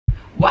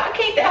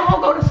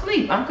hoe go to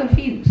sleep? I'm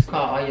confused.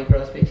 Call all your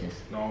girls bitches?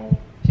 No.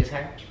 Just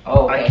her?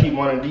 Oh, okay. I keep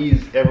one of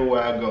these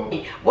everywhere I go.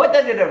 What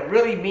does it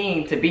really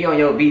mean to be on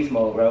your beast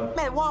mode, bro? I'm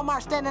at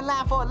Walmart standing in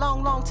line for a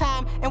long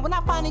time, and when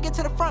I finally get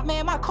to the front,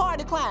 man, my car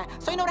declined.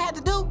 So you know what I had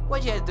to do?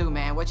 What you had to do,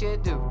 man? What you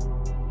had to do?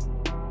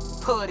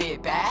 Put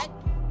it back.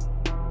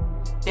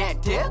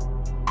 That dip?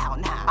 Out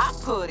now. I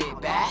put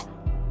it back.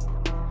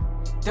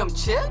 Them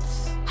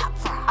chips?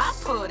 I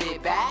put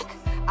it back.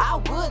 I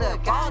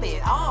would've got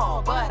it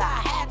all, but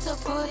I had to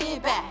put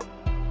it back.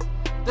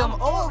 Them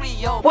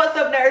Oreo. What's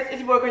up, nerds? It's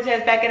your boy Chris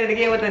Chance back at it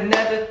again with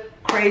another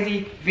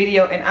crazy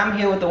video, and I'm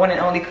here with the one and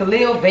only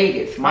Khalil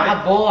Vegas,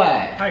 my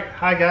boy.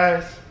 Hi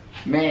guys.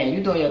 Man,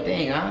 you doing your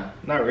thing, huh?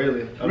 Not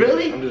really.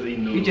 Really? I'm just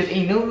eating noodles. You just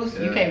eat noodles?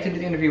 Yeah. You came to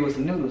this interview with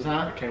some noodles,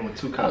 huh? I came with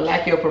 2 cups. I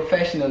like your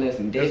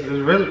professionalism, This dude.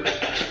 is really.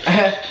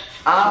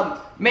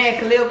 Man,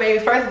 Khalil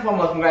Vegas, first and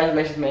foremost,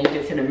 congratulations, man. You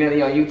just hit 1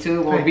 million on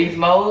YouTube on Beast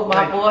Mode,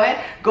 my boy.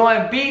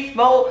 Going Beast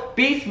Mode,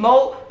 Beast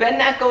Mode. Better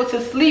not go to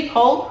sleep,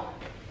 ho.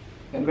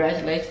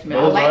 Congratulations,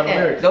 man. Those I like are that.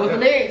 lyrics. Those are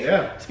lyrics.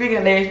 Yeah. Speaking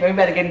of lyrics, man, we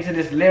better get into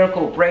this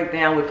lyrical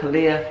breakdown with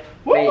Khalil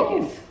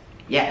Vegas.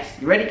 Yes,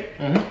 you ready?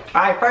 Mm-hmm.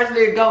 All right, first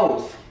lyric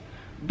goes.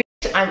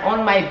 Bitch, I'm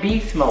on my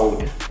beast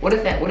mode. What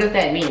does that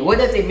mean? What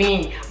does it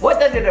mean? What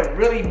does it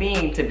really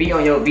mean to be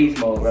on your beast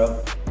mode,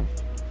 bro?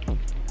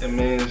 It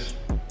means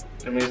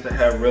to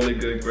have really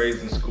good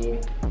grades in school.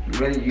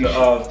 Really, you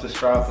to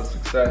strive for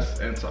success,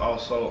 and to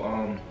also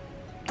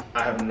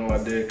I have no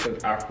idea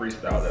because I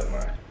freestyled that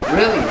line.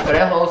 Really? So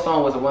that whole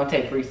song was a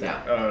one-take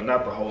freestyle?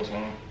 Not the whole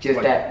song. Just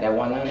like, that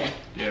one line?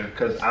 Yeah,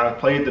 because I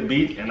played the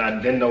beat and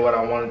I didn't know what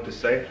I wanted to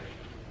say.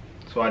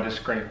 So I just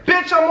screamed,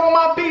 bitch, I'm on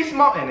my beast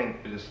mode. And then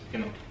it just, you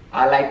know.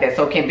 I like that.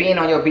 So can being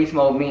on your beast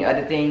mode mean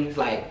other things?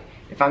 Like,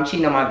 if I'm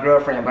cheating on my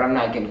girlfriend but I'm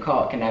not getting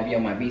caught, can I be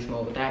on my beast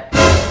mode with that?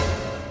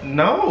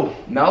 No.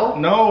 No?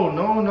 No.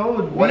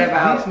 What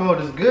about? Beast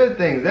mode is good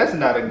things. That's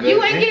not a good thing.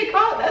 You ain't getting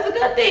caught? That's a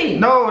good thing.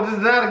 No, this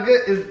is not a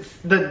good, it's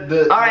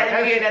the Alright,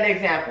 let me give you another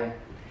example.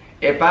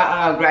 If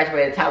I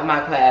graduate at the top of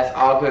my class,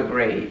 all good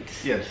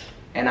grades. Yes.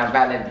 And I'm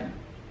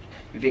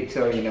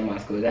valedictorian in my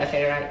school. Did I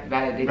say it right?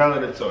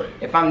 Valedictorian.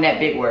 If I'm that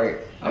big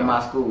word of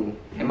my school,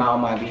 am I on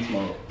my beast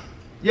mode?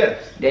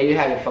 Yes. There you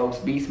have it, folks.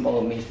 Beast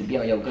mode means to be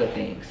on your good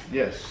things.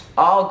 Yes.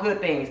 All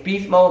good things.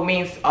 Beast mode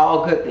means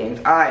all good things.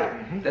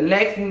 Alright. The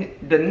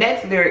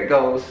next lyric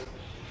goes,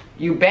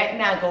 you bet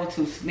not go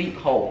to sleep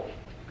hoe.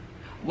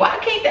 Why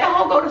can't that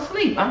hoe go to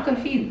sleep? I'm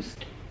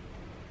confused.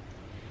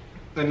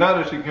 And now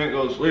that she can't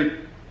go to sleep,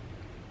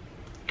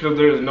 because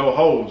there's no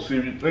holes. See,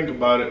 if you think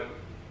about it,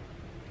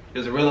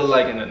 it's really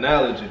like an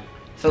analogy.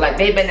 So like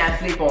they better not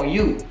sleep on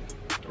you.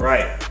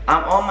 Right.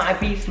 I'm on my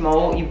beast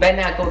mode. You better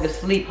not go to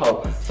sleep,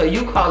 hoe. So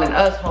you calling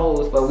us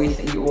hoes, but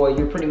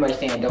you're pretty much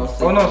saying don't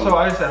sleep. Oh no, so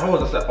I didn't say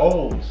hoes, I said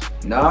O's.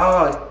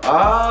 No.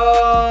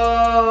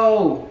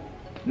 Oh.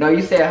 No,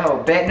 you said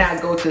hoe. Bet not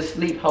go to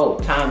sleep, hoe.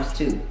 Times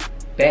 2.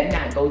 Bet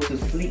not go to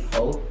sleep,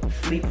 hoe.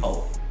 Sleep,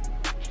 hoe.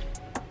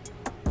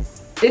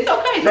 It's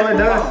okay. So it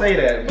does say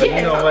that, but yeah,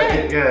 you know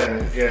okay.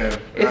 what? Yeah.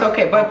 It's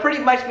okay, but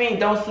pretty much mean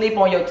don't sleep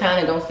on your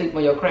talent, don't sleep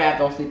on your craft,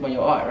 don't sleep on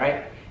your art,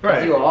 right?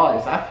 Right. You're an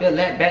artist. I feel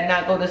that. Bet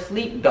not go to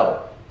sleep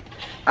though.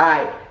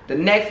 Alright, the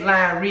next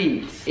line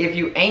reads, if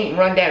you ain't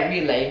run that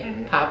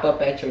relay, pop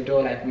up at your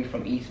door like we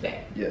from East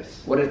Bay.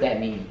 Yes. What does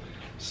that mean?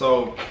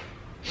 So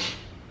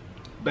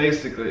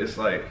basically it's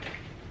like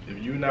if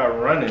you're not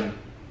running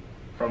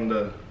from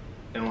the,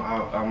 and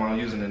I'm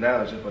using an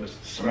analogy for the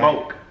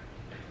smoke,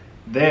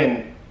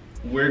 then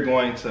we're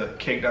going to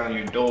kick down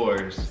your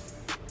doors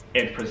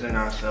and present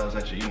ourselves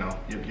at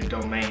your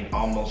domain,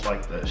 almost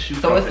like the shoe.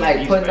 So it's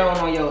like putting on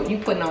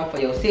for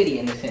your city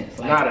in a sense.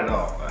 Like, not at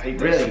all. I hate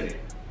that really? city.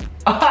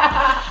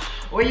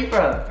 Where you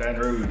from? Baton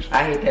Rouge.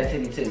 I hate that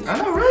city too. I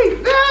know, right?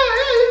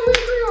 Yeah, we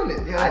agree on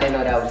it. Yeah. I didn't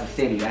know that was a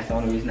city. That's the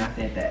only reason I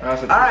said that.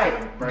 That's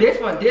Alright, right.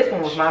 this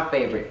one was my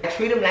favorite. I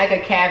treat them like a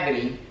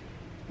cavity.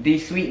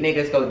 These sweet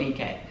niggas go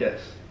DK.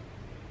 Yes.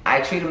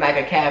 I treat them like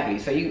a cavity.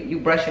 So you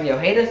brushing your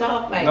haters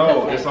off? Like, No,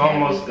 like it's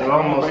almost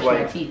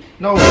like teeth.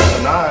 no, it's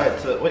a nod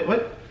to wait,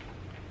 what?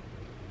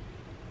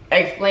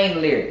 Explain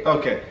the lyric.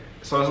 Okay,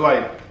 so it's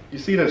like you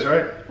see this,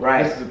 right?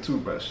 Right. This is a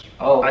toothbrush.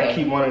 Oh, okay. I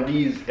keep one of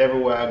these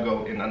everywhere I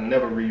go, and I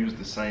never reuse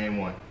the same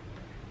one.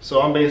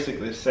 So I'm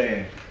basically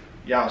saying,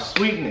 y'all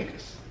sweet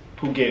niggas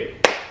who get,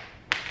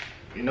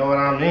 you know what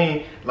I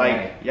mean?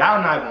 Like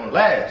y'all not gonna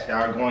last.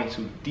 Y'all are going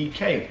to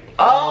decay.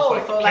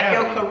 Oh, so like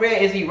your career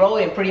is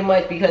eroding pretty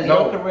much because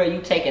your career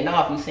you taking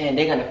off. You saying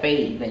they're gonna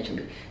fade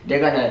eventually. They're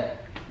gonna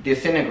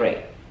disintegrate.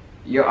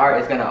 Your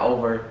art is gonna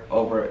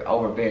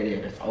overbear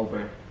theirs,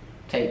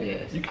 overtake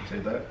theirs. You can say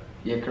that.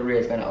 Your career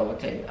is gonna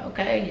overtake.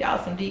 Okay, y'all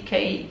some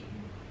DK.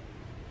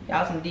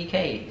 Y'all some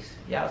DKs.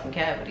 Y'all some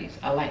cavities.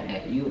 I like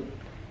that. You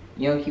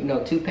don't keep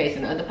no toothpaste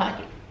in the other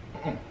pocket.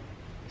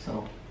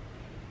 So,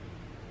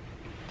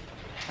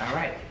 all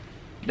right.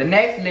 The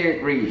next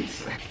lyric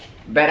reads,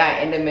 bet I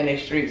end them in the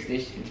streets,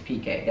 this is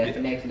PK. That's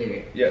the next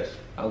lyric. Yes.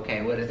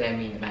 Okay, what does that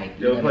mean? Like,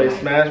 you ever play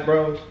Smash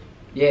Bros?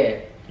 Yeah.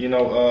 You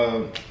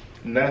know,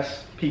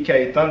 Ness,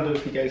 PK Thunder,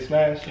 PK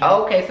Smash. You know?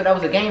 Oh, okay, so that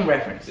was a game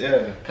reference.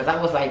 Yeah. Cause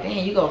I was like,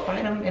 dang, you gonna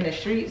fight him in the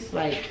streets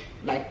like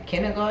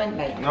kindergarten,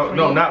 like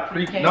no, not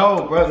pre.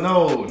 No, bro,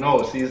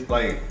 no. See, it's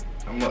like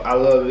I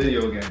love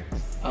video games.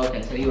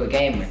 Okay, so you a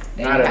gamer?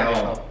 Then Not at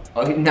all.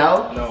 Oh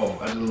no? No,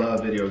 I just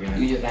love video games.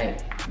 You just like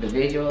the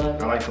visual of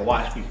it? I like to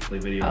watch people play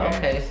video games.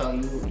 Okay, so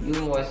you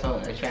more so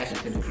attracted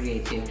to the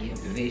creativity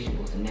of the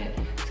visuals, and that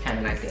it's kind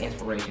of like the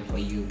inspiration for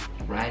you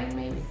writing,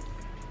 maybe.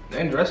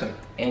 And dressing.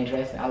 And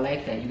dressing, I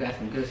like that. You got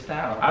some good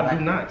style. I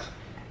do not.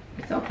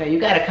 It's okay. You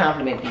gotta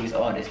compliment these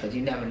artists because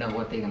you never know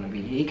what they're gonna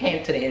be. He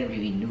came to the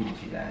interview, he knew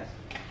you guys.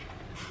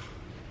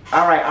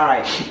 All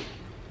right.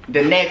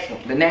 The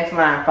next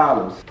line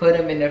follows. Put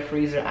him in the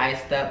freezer,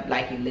 iced up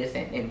like he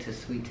listened into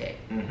Sweet Tech.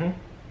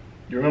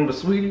 You remember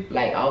Sweetie?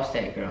 Like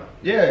Offset girl.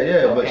 Yeah,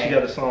 Okay. but she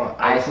got a song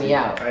Ice Me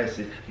Out.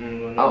 Icy.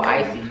 Oh,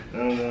 Icy.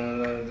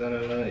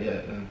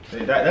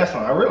 Yeah. That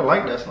song, I really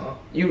like that song.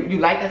 You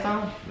like that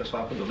song? That's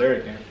why I put the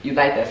lyric in. You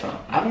like that song?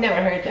 I've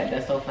never heard that.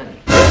 That's so funny.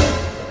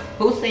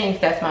 Who sings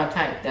That's My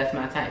Type? That's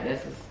My Type.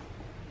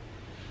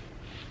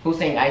 Who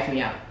sings Ice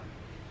Me Out?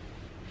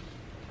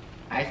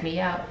 Ice Me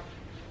Out.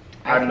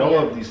 I know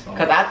of these songs.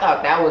 Cause I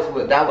thought that was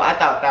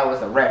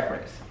a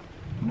reference.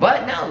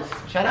 But no,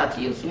 shout out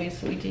to you,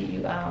 sweetie. You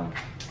got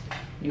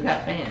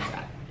fans.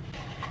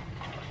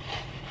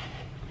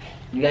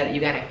 You got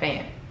a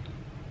fan.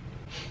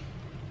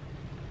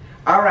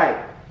 All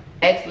right.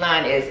 Next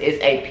line is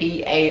it's a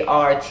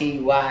PARTY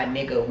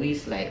nigga we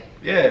slay.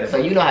 Yeah. So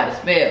you know how to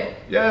spell.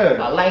 Yeah.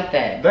 I like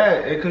that.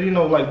 Cause you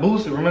know, like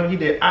Booster. Remember he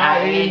did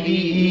INDEPENDENT.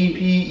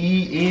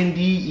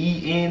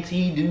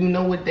 Do you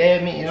know what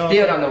that means? You know?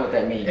 Still don't know what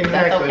that means.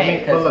 Exactly.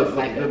 That's okay. But look,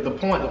 like the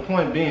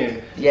point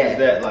being is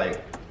that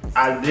like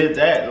I did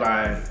that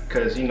line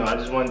because I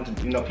just wanted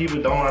to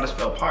people don't know how to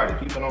spell party.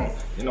 People don't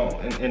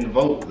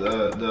invoke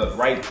the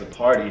right to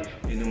party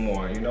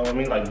anymore. You know what I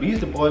mean? Like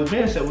Beastie Boys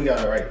Ben said we got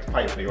a right to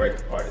fight for the right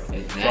to party.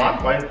 Exactly. So I'm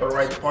fighting for the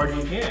right to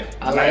party again.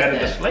 I like added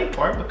that. the slay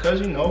part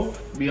because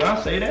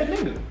Beyonce that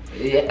nigga.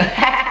 Yeah.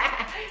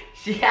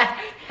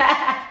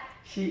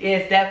 She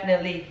is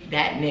definitely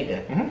that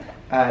nigga.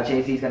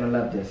 Jay-Z's gonna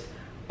love this.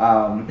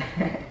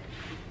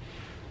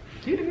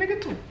 He the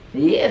nigga too.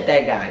 He is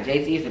that guy.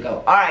 Jay-Z's the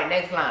go. All right,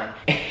 next line.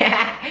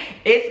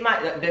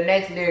 The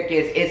next lyric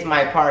is, it's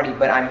my party,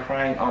 but I'm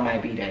crying on my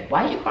B-Day.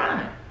 Why are you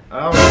crying?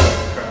 I don't want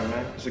to cry,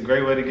 man. It's a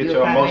great way to get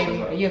your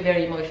emotions out. You're a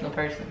very emotional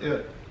person.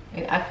 Yeah.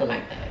 I feel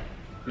like that.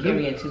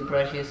 Carrying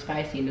toothbrushes,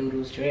 spicy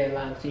noodles,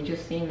 dreadlocks. You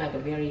just seem like a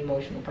very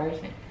emotional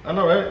person. I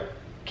know, right?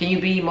 Can you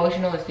be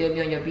emotional and still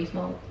be on your beast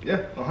mode?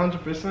 Yeah,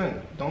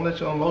 100%. Don't let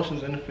your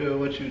emotions interfere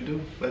with what you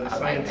do. But at the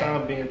same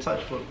time, be in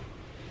touch with them.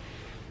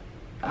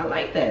 I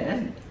like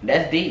that.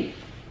 That's deep.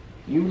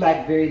 You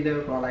like very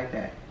lyrical. I like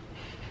that.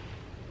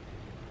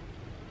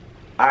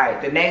 All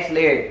right, the next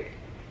lyric.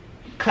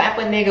 Clap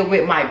a nigga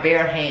with my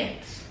bare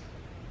hands.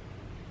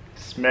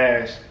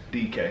 Smash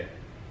DK.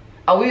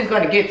 Oh, we was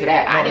gonna get to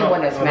that. I didn't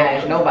want to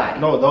smash nobody.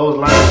 No, those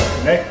lines are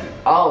connected.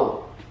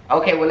 Oh,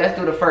 okay. Well, let's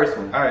do the first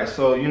one. All right,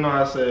 so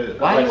I said.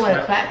 Why do you want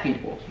to clap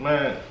people?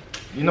 Man,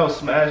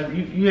 Smash.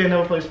 You ain't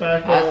never played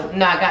Smash Bros?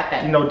 No, I got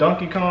that.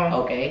 Donkey Kong.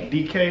 Okay.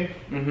 DK.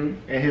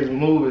 And his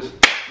move is.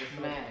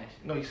 Smash.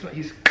 No,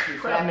 he's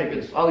clap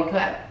niggas. Oh, he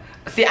clap.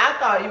 See, I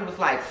thought you was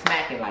like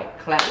smacking, like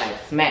clap, like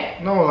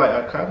smack. No, like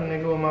I clap a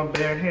nigga with my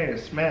bare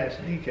hands, smash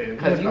DK.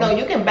 Because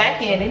you can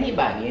backhand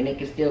anybody and it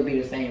can still be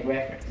the same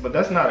reference. But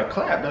that's not a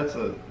clap. That's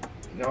a,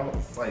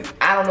 like.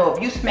 I don't know if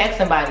you smack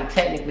somebody.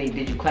 Technically,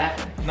 did you clap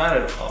them? Not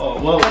at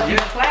all. Well, you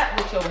clap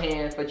with your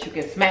hands, but you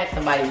can smack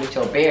somebody with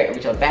your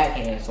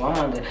backhand. So I'm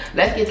on the.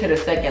 Let's get to the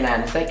second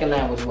line. The second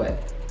line was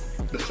what?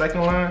 The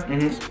second line?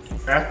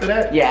 After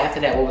that? Yeah,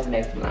 after that, what was the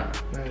next line?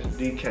 That's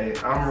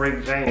DK. I'm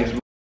Rick James.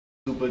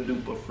 Super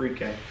duper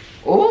freaking.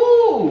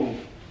 Ooh.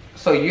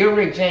 So you're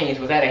Rick James.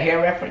 Was that a hair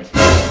reference?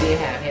 You did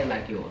have hair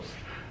like yours.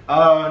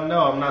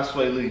 No, I'm not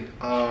Sway Lee.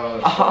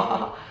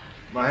 So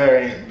my hair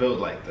ain't built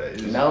like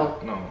that. No?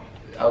 No.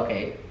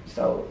 Okay.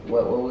 So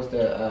what was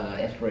the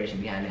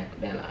inspiration behind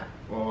that line?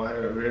 Well, I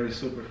had a really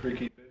super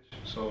freaky bitch.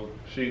 So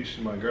she's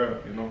my girl,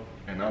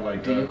 and I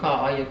like Do you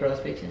call all your girls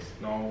bitches?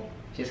 No.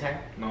 Just her?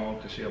 No,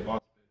 because she a boss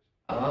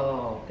bitch.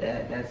 Oh,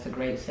 that's a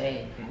great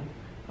saying.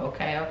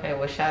 Okay.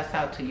 Well, shouts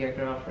out to your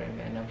girlfriend,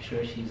 man. I'm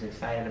sure she's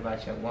excited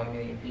about your 1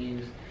 million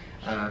views.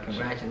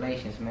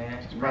 Congratulations,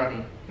 man.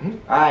 Ready.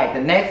 All right, the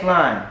next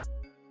line.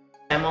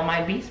 I'm on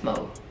my beast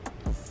mode.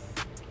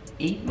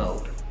 Eat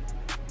mode.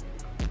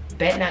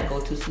 Bet not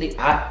go to sleep.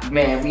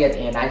 Man, we at the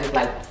end. I just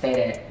like to say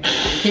that.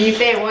 Can you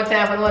say it one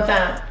time for one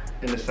time?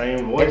 In the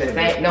same voice?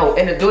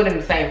 Do it in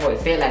the same voice.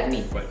 Say it like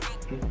me. Wait.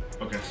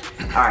 Okay.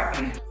 All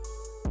right.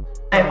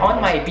 I'm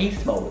on my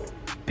beast mode.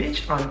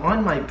 Bitch, I'm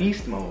on my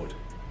beast mode.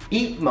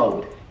 Eat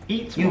mode.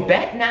 You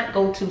bet not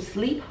go to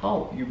sleep,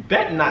 ho. You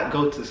bet not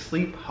go to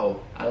sleep,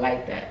 ho. I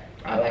like that.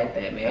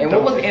 Man. And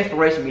what was the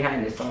inspiration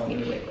behind this song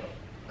anyway,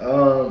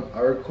 bro? I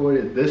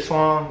recorded this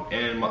song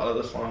and my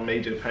other song,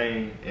 Major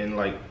Pain, in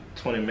like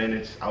 20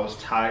 minutes. I was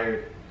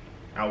tired.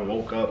 I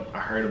woke up. I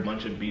heard a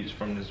bunch of beats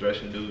from this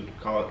Russian dude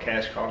called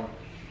Cash Calling.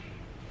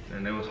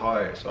 and it was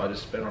hard, so I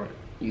just spit on it.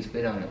 You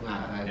spit on it.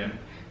 Wow. Yeah.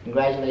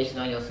 Congratulations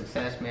on your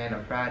success, man.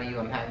 I'm proud of you.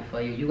 I'm happy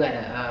for you. You got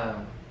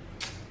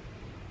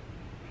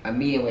a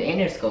meeting with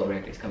Interscope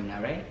Records coming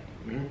out, right?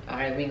 Mm-hmm. All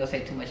right, we ain't gonna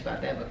say too much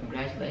about that, but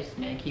congratulations,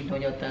 man. Keep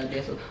doing your thing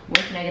there. So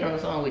when can I get on the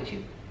song with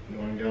you? You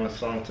want to get on a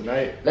song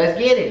tonight? Let's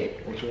get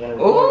it. What you want to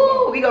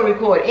record? Ooh, we gonna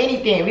record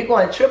anything. We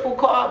going triple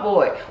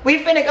cardboard. We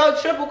finna go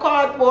triple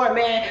cardboard,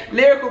 man.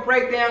 Lyrical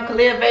breakdown,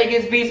 Khalil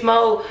Vegas, beast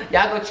mode.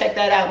 Y'all go check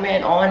that out,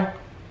 man.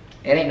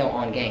 It ain't no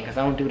on game, cause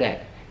I don't do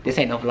that. This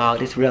ain't no vlog.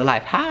 This real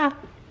life. Ha.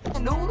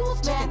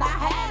 Noodles, man, I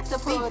had to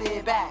put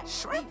it back.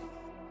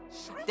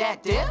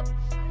 That dip,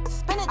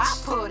 spinach,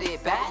 I put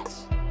it back.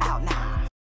 Out now.